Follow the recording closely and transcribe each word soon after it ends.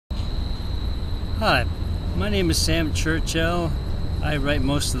Hi, my name is Sam Churchill. I write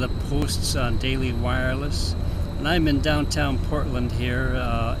most of the posts on Daily Wireless, and I'm in downtown Portland here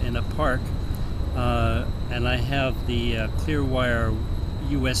in a park, and I have the Clearwire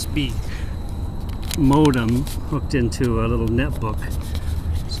USB modem hooked into a little netbook.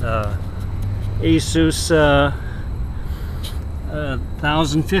 It's Asus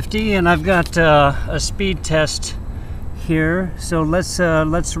 1050, and I've got a speed test here, so let's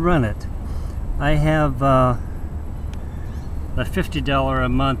run it. I have a $50 a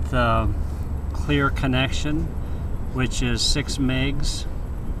month clear connection, which is 6 megs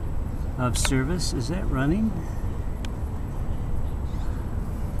of service. Is that running?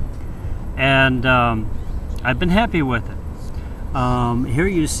 And I've been happy with it. Here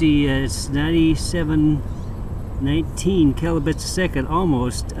you see it's 9719 kilobits a second,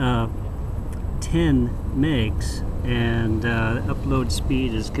 almost 10 megs, and upload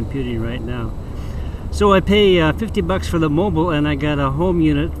speed is computing right now. So I pay 50 bucks for the mobile, and I got a home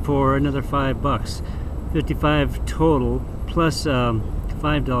unit for another 5 bucks, 55 total, plus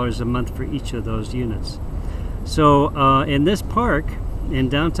 $5 a month for each of those units. So in this park in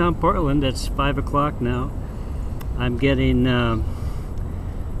downtown Portland, it's 5 o'clock now, I'm getting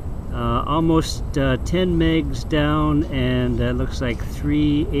almost 10 megs down, and it looks like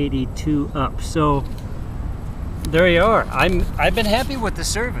 382 up. So there you are. I've been happy with the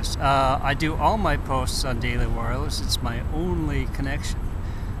service. I do all my posts on Daily Wireless. It's my only connection.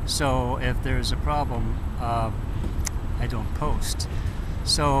 So if there's a problem, I don't post.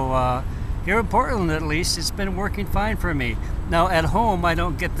 So here in Portland, at least, it's been working fine for me. Now at home, I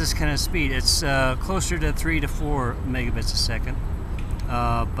don't get this kind of speed. It's closer to 3 to 4 megabits a second.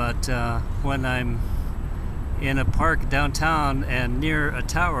 But when I'm in a park downtown and near a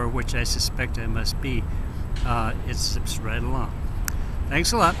tower, which I suspect I must be, it zips right along.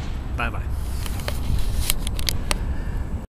 Thanks a lot. Bye-bye.